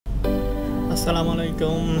আসসালামু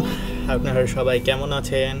আলাইকুম। আপনারা সবাই কেমন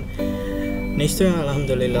আছেন? নিশ্চয়ই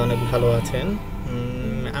আলহামদুলিল্লাহ অনেক ভালো আছেন।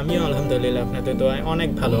 আমিও আলহামদুলিল্লাহ আপনাদের দোয়ায় অনেক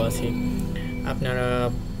ভালো আছি। আপনারা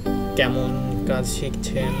কেমন কাজ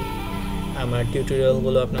শিখছেন? আমার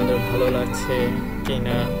টিউটোরিয়ালগুলো আপনাদের ভালো লাগছে কি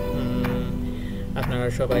না? আপনারা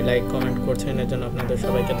সবাই লাইক কমেন্ট করছেন, এর জন্য আপনাদের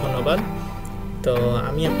সবাইকে ধন্যবাদ। তো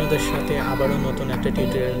আমি আপনাদের সাথে আবারও নতুন একটা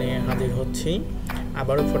টিউটোরিয়াল নিয়ে হাজির হচ্ছি।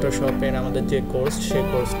 আবারও ফটোশপের আমাদের যে কোর্স, সেই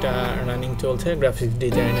কোর্সটা রানিং চলছে, গ্রাফিক্স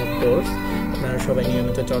ডিজাইনের কোর্স। আপনারা সবাই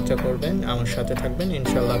নিয়মিত চর্চা করবেন, আমার সাথে থাকবেন,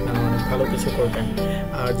 ইনশাল্লাহ আপনারা অনেক ভালো কিছু করবেন।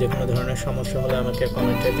 আর যে কোনো ধরনের সমস্যা হলে আমাকে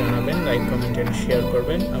কমেন্টে জানাবেন, লাইক কমেন্ট এন্ড শেয়ার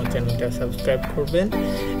করবেন, আমার চ্যানেলটা সাবস্ক্রাইব করবেন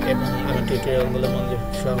এবং আমার টিউটোরিয়ালগুলো মনোযোগ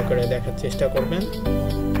সহকারে দেখার চেষ্টা করবেন।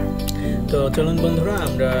 তো চলুন বন্ধুরা,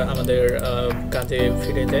 আমরা আমাদের কাজে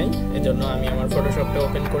ফিরে যাই। এজন্য আমি আমার ফটোশপটা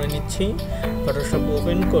ওপেন করে নিচ্ছি। ফটোশপ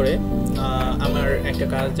ওপেন করে আমার একটা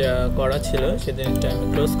কাজ করা ছিল, সেই জিনিসটা আমি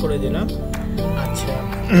ক্লোজ করে দিলাম। আচ্ছা,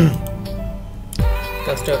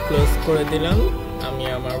 কাজটা ক্লোজ করে দিলাম। আমি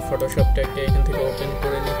আমার ফটোশপটাকে এখান থেকে ওপেন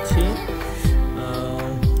করে নিচ্ছি।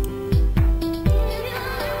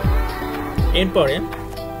 এরপরে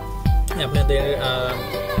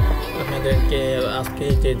আপনাদেরকে আজকে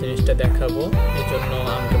যে জিনিসটা দেখাবো, এই জন্য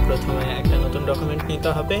আমাকে প্রথমে একটা নতুন ডকুমেন্ট নিতে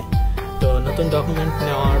হবে। তো নতুন ডকুমেন্ট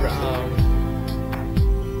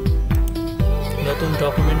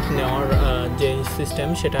নেওয়ার যে সিস্টেম,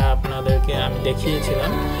 সেটা আপনাদেরকে আমি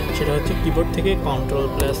দেখিয়েছিলাম। সেটা হচ্ছে কিবোর্ড থেকে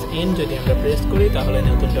Ctrl+N যদি আমরা প্রেস করি তাহলে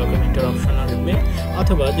নতুন ডকুমেন্টের অপশন আসবে,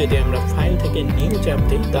 অথবা যদি আমরা ফাইল থেকে নিউ চাপ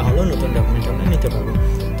দিই তাহলেও নতুন ডকুমেন্ট আমরা নিতে পারবো।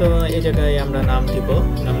 তো এই জায়গায় আমরা নাম দিব।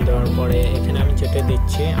 নাম দেওয়ার পরে এখানে আমি যেটা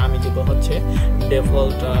দিচ্ছি, আমি দিব হচ্ছে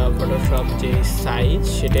ডিফল্ট ফটোশপ যে সাইজ,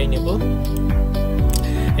 সেটাই নেব।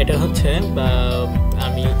 এটা হচ্ছে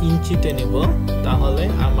আমি ইঞ্চিতে নেব, তাহলে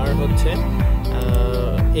আমার হচ্ছে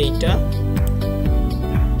এইটা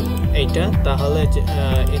তাহলে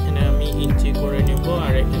এখানে আমি ইঞ্চি করে নেব,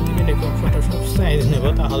 আর এখান থেকে ডিফল্ট ফটোশপ সাইজ নেব,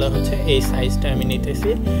 তাহলে হচ্ছে এই সাইজটা আমি নিতেছি।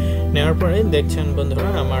 নেওয়ার পরে দেখছেন বন্ধুরা,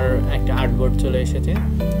 আমার একটা আর্টবোর্ড চলে এসেছে।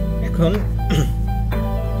 এখন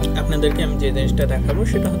আপনাদেরকে আমি যে জিনিসটা দেখাবো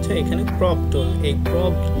সেটা হচ্ছে এখানে ক্রপ টুল। এই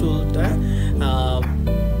ক্রপ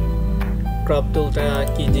টুলটা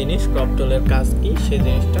কি জিনিস, ক্রপ টুলের কাজ কি, সেই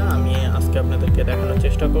জিনিসটা আমি আজকে আপনাদেরকে দেখানোর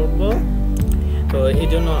চেষ্টা করব। তো এই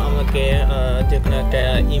জন্য আমাকে যে কোনো একটা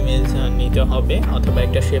ইমেজ নিতে হবে, অথবা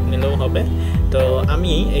একটা শেপ নিলেও হবে। তো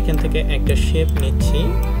আমি এখান থেকে একটা শেপ নিচ্ছি,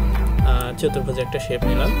 চতুর্ভুজ একটা শেপ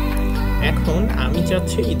নিলাম। এখন আমি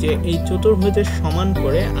চাচ্ছি যে এই চতুর্ভুজের সমান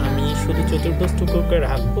করে আমি শুধু চতুর্ভুজটুকুকে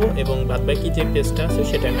রাখবো এবং বাদবাকি যে পেজটা আছে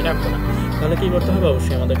সেটা আমি রাখবো না। তাহলে কী করতে হবে?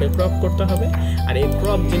 অবশ্যই আমাদেরকে ক্রপ করতে হবে। আর এই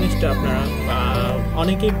ক্রপ জিনিসটা আপনারা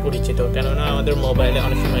অনেকেই পরিচিত, কেননা আমাদের মোবাইলে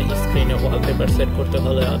অনেক সময় স্ক্রিনে ওয়ালপেপার সেট করতে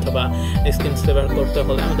হলে অথবা স্ক্রিন সেভার করতে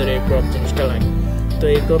হলে আমাদের এই ক্রপ জিনিসটা লাগে। তো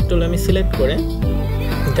এই ক্রপ টুল আমি সিলেক্ট করে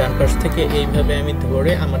ডান পাশ থেকে এইভাবে আমি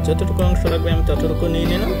ধরে আমার যতটুকু অংশ লাগবে আমি ততটুকু নিয়ে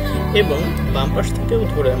নিলাম, এবং বাম পাশ থেকেও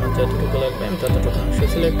ধরে আমার যতটুকু লাগবে আমি ততটুকু অংশ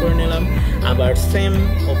সিলেক্ট করে নিলাম। আবার সেম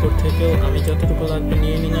ওপর থেকেও আমি যতটুকু লাগবে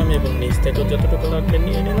নিয়ে নিলাম, এবং নিচ থেকেও যতটুকু লাগবে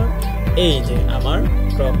নিয়ে নিলাম। এই যে আমার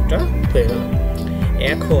ক্রপটা হয়ে গেল।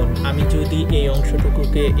 এখন আমি যদি এই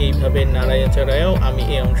অংশটুকুকে এইভাবে নাড়াইয়া চাড়াইয়াও আমি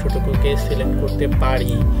এই অংশটুকুকে সিলেক্ট করতে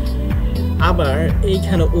পারি। আবার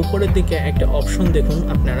এইখানে উপরের দিকে একটা অপশন দেখুন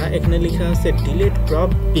আপনারা, এখানে লেখা আছে ডিলিট ক্রপ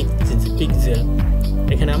পিক্সেল।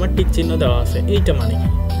 এখানে আমার টিক চিহ্ন দেওয়া আছে। এইটা মানে কি?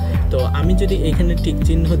 তো আমি যদি এখানে টিক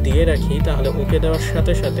চিহ্ন দিয়ে রাখি তাহলে ওকে দেওয়ার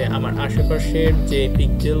সাথে সাথে আমার আশেপাশের যে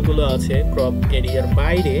পিক্সেলগুলো আছে ক্রপ এরিয়ার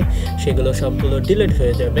বাইরে, সেগুলো সবগুলো ডিলিট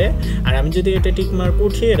হয়ে যাবে। আর আমি যদি এটা টিক মার্ক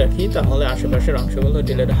উঠিয়ে রাখি তাহলে আশেপাশের অংশগুলো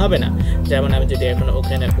ডিলিট হবে না। যেমন আমি যদি এখন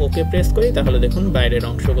ওখানে ওকে প্রেস করি তাহলে দেখুন বাইরের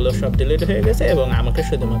অংশগুলো সব ডিলিট হয়ে গেছে এবং আমাকে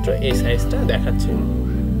শুধুমাত্র এই সাইজটা দেখাচ্ছে।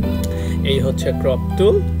 এই হচ্ছে ক্রপ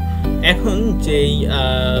টুল। এখন যেই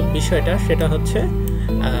বিষয়টা সেটা হচ্ছে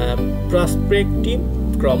পার্সপেক্টিভ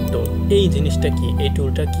ক্রপ টুল। এই জিনিসটা কি, এই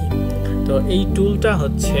টুলটা কি? তো এই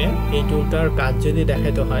টুলটার কাজ যদি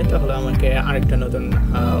দেখাতে হয় তাহলে আমাকে আরেকটা নতুন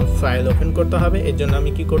ফাইল ওপেন করতে হবে। এর জন্য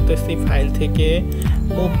আমি কি করতেছি, ফাইল থেকে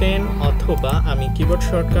ওপেন, অথবা আমি কিবোর্ড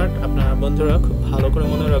শর্টকাট, আপনারা বন্ধুরা খুব ভালো করে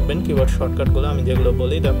মনে রাখবেন কিবোর্ড শর্টকাটগুলো আমি যেগুলো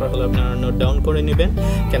বলি তারপর হলো আপনারা নোট ডাউন করে নেবেন,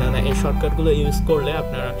 কেননা এই শর্টকাটগুলো ইউজ করলে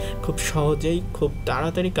আপনারা খুব সহজেই খুব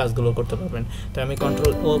তাড়াতাড়ি কাজগুলো করতে পারবেন। তো আমি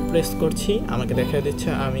Ctrl+O প্রেস করছি, আমাকে দেখা দিচ্ছে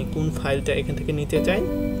আমি কোন ফাইলটা এখান থেকে নিতে চাই।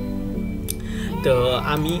 তো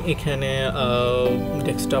আমি এখানে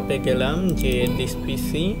ডেস্কটপে গেলাম, যে দিস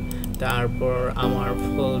পিসি, তারপর আমার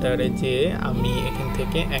ফোল্ডারে যে আমি এখান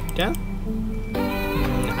থেকে একটা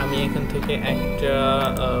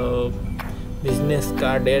বিজনেস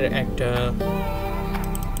কার্ডের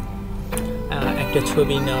একটা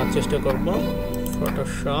ছবি নেওয়ার চেষ্টা করব।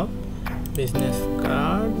 Photoshop business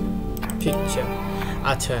card, picture.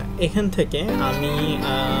 আচ্ছা, এখান থেকে আমি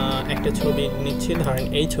একটা ছবি নিচ্ছি, ধরেন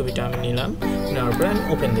এই ছবিটা আমি নিলাম, নেওয়ার পরে আমি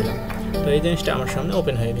ওপেন দিলাম, তো এই জিনিসটা আমার সামনে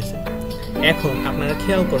ওপেন হয়ে গেছে। এখন আপনারা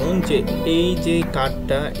খেয়াল করুন যে এই যে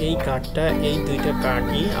কার্ডটা, এই দুইটা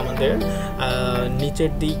কার্ডই আমাদের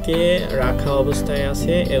নিচের দিকে রাখা অবস্থায়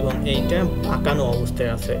আছে এবং এইটা বাঁকানো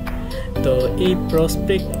অবস্থায় আছে। তো এই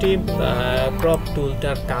প্রসপেক্টিভ ক্রপ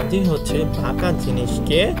টুলটার কাজই হচ্ছে বাঁকা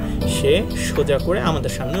জিনিসকে সে সোজা করে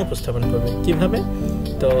আমাদের সামনে উপস্থাপন করবে। কিভাবে?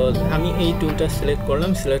 তো আমি এই টুলটা সিলেক্ট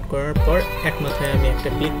করলাম, সিলেক্ট করার পর এক মাথায় আমি একটা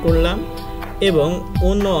ক্লিক করলাম এবং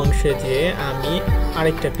অন্য অংশে যেয়ে আমি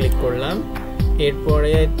আরেকটা ক্লিক করলাম,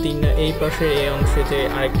 এরপরে এই পাশে এই অংশে যে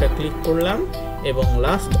আরেকটা ক্লিক করলাম এবং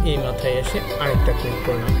লাস্ট এই মাথায় এসে আরেকটা ক্লিক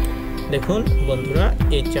করলাম। দেখুন বন্ধুরা,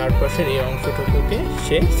 এই চারপাশের এই অংশটুকুকে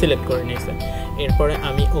সে সিলেক্ট করে নিয়েছে। এরপরে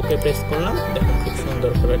আমি ওকে প্রেস করলাম, দেখুন খুব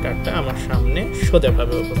সুন্দরভাবে কার্ডটা আমার সামনে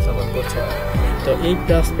সোজাভাবে উপস্থাপন করছে। তো এই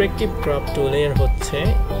পার্সপেক্টিভ ক্রপ টুলের হচ্ছে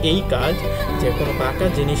এই কাজ, যে কোনো বাঁকা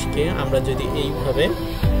জিনিসকে আমরা যদি এইভাবে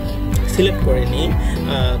সিলেক্ট করে নিই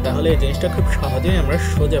তাহলে এই জিনিসটা খুব সহজেই আমরা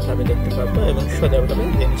সোজাভাবে দেখতে পারবো এবং সোজাভাবে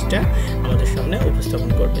জিনিসটা আমাদের সামনে উপস্থাপন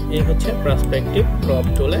করবে। এই হচ্ছে পার্সপেক্টিভ ক্রপ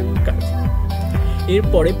টুলের কাজ।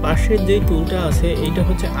 এরপরে পাশের যে টুলটা আছে এইটা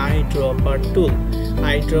হচ্ছে I dropper tool.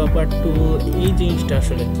 I dropper টুল এই জিনিসটা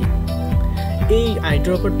আসলে কি? এই আই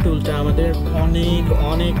ড্রপার টুলটা আমাদের অনেক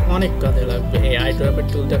অনেক অনেক কাজে লাগবে। এই আই ড্রপার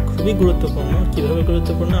টুলটা খুবই গুরুত্বপূর্ণ। কিভাবে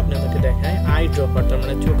গুরুত্বপূর্ণ আপনাদেরকে দেখায়। আই ড্রপার তার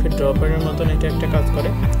মানে চোখের ড্রপারের মতন এটা একটা কাজ করে।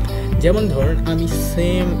 যেমন ধরুন আমি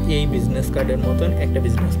সেম এই বিজনেস কার্ডের মতন একটা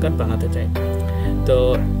বিজনেস কার্ড বানাতে চাই। তো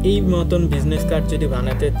এই মতন বিজনেস কার্ড যদি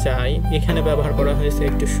বানাতে চাই, এখানে ব্যবহার করা হয়েছে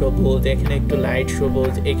একটু সবুজ, এখানে একটু লাইট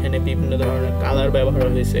সবুজ, এখানে বিভিন্ন ধরনের কালার ব্যবহার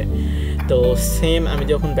হয়েছে। তো সেম আমি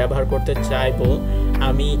যখন ব্যবহার করতে চাইবো,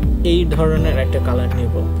 আমি এই ধরনের একটা কালার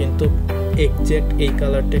নেব, কিন্তু এক্সাক্ট এই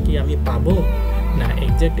কালারটা কি আমি পাবো? না,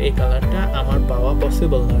 এক্সাক্ট এই কালারটা আমার পাওয়া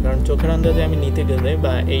পসিবল না, কারণ চোখের আন্দাজে আমি নিতে গেলে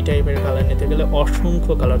বা এই টাইপের কালার নিতে গেলে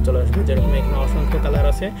অসংখ্য কালার চলে আসবে। যেরকম এখানে অসংখ্য কালার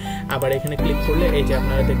আছে, আবার এখানে ক্লিক করলে এই যে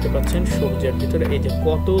আপনারা দেখতে পাচ্ছেন সবুজের ভিতরে এই যে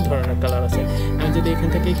কত ধরনের কালার আছে। আমি যদি এখান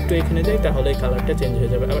থেকে একটু এখানে যাই তাহলে এই কালারটা চেঞ্জ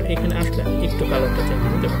হয়ে যাবে, আবার এখানে আসলে একটু কালারটা চেঞ্জ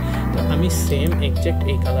হয়ে যাবে। তো আমি সেম এক্সাক্ট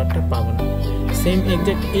এই কালারটা পাবো না। সেম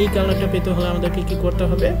এক্সাক্ট এই কালারটা পেতে হলে আমাদেরকে কি করতে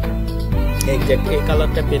হবে? এক্সাক্ট এই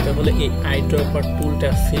কালারটা পেতে হলে এই আই ড্রপার টুলটা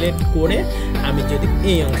সিলেক্ট করে আমি যদি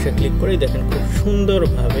এই অংশে ক্লিক করি, দেখেন খুব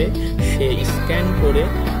সুন্দরভাবে সে স্ক্যান করে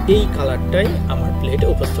এই কালারটাই আমার প্লেটে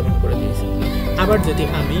উপস্থাপন করে দিয়েছে। আবার যদি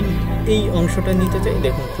আমি এই অংশটা নিতে চাই,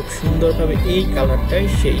 দেখুন খুব সুন্দরভাবে এই কালারটাই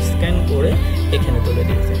সে স্ক্যান করে এখানে তুলে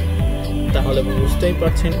দিয়েছে। তাহলে বুঝতেই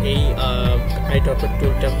পারছেন এই আই ড্রপার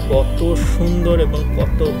টুলটা কত সুন্দর এবং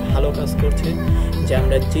কত ভালো কাজ করছে, যে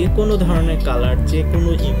আমরা যে কোনো ধরনের কালার, যে কোনো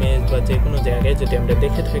ইমেজ বা যে কোনো জায়গায় যদি আমরা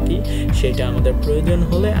দেখে থাকি, সেটা আমাদের প্রয়োজন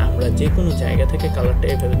হলে আমরা যে কোনো জায়গা থেকে কালারটা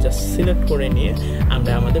এভাবে জাস্ট সিলেক্ট করে নিয়ে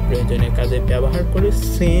আমরা আমাদের প্রয়োজনীয় কাজে ব্যবহার করি।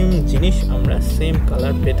 সেম জিনিস আমরা সেম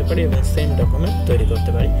কালার পেতে পারি এবং সেম ডকুমেন্ট তৈরি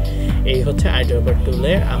করতে পারি। এই হচ্ছে আই ড্রপার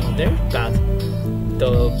টুলের আমাদের কাজ। তো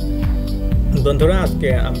বন্ধুরা, আজকে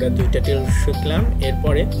আমরা দুইটা টুল শিখলাম।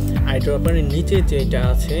 এরপরে আই ড্রপারের নিচে যেটা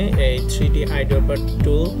আছে এই 3D আই ড্রপার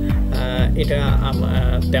টুল, এটা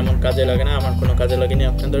তেমন কাজে লাগে না, আমার কোনো কাজে লাগেনি,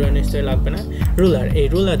 আপনাদেরও নিশ্চয়ই লাগবে না। রুলার, এই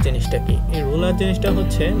রুলার জিনিসটা কি? এই রুলার জিনিসটা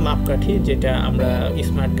হচ্ছে মাপকাঠি, যেটা আমরা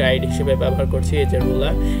স্মার্ট গাইড হিসেবে ব্যবহার করছি। এই যে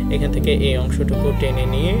রুলার, এখান থেকে এই অংশটুকু টেনে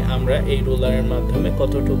নিয়ে আমরা এই রুলারের মাধ্যমে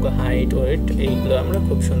কতটুকু হাইট, ওয়েট, এইগুলো আমরা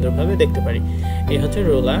খুব সুন্দরভাবে দেখতে পারি। এই হচ্ছে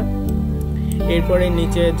রুলার। এরপরে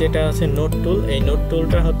নিচে যেটা আছে নোট টুল, এই নোট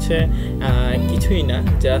টুলটা হচ্ছে কিছুই না,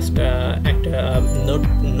 জাস্ট একটা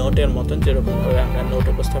নোটের মতন, যেরকমভাবে আমরা নোট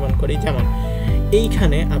উপস্থাপন করি। যেমন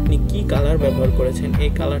এইখানে আপনি কি কালার ব্যবহার করেছেন,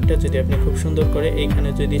 এই কালারটা যদি আপনি খুব সুন্দর করে এইখানে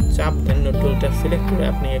যদি চাপ দেন, নোট টুলটা সিলেক্ট করে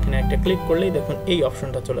আপনি এখানে একটা ক্লিক করলেই দেখুন এই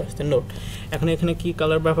অপশনটা চলে আসছে নোট। এখন এখানে কি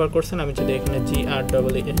কালার ব্যবহার করছেন, আমি যদি এখানে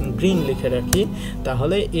গ্রিন লিখে রাখি,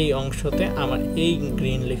 তাহলে এই অংশতে আমার এই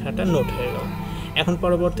গ্রিন লেখাটা নোট হয়ে গেল। এখন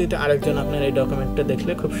পরবর্তীতে আরেকজন আপনার এই ডকুমেন্টটা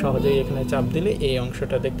দেখলে খুব সহজেই এখানে চাপ দিলে এই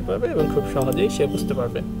অংশটা দেখতে পাবে এবং খুব সহজেই সে বুঝতে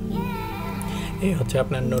পারবে। এই হচ্ছে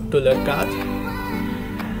আপনার নোট টুলের কাজ।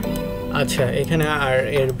 আচ্ছা, এখানে আর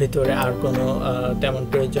এর ভিতরে আর কোনো তেমন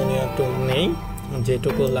প্রয়োজনীয় টুল নেই।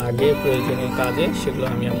 যেটুকু লাগে প্রয়োজনীয় কাজে সেগুলো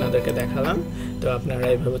আমি আপনাদেরকে দেখালাম। তো আপনারা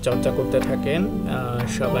এইভাবে চর্চা করতে থাকেন।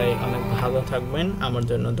 সবাই অনেক ভালো থাকবেন, আমার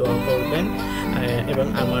জন্য দোয়া করবেন এবং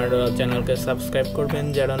আমার চ্যানেলকে সাবস্ক্রাইব করবেন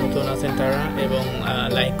যারা নতুন আছেন তারা, এবং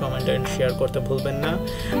লাইক, কমেন্ট এন্ড শেয়ার করতে ভুলবেন না।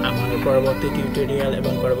 আমার পরবর্তী টিউটোরিয়াল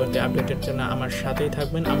এবং পরবর্তী আপডেটের জন্য আমার সাথেই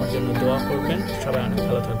থাকবেন, আমার জন্য দোয়া করবেন। সবাই অনেক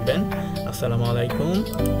ভালো থাকবেন। আসসালামু আলাইকুম।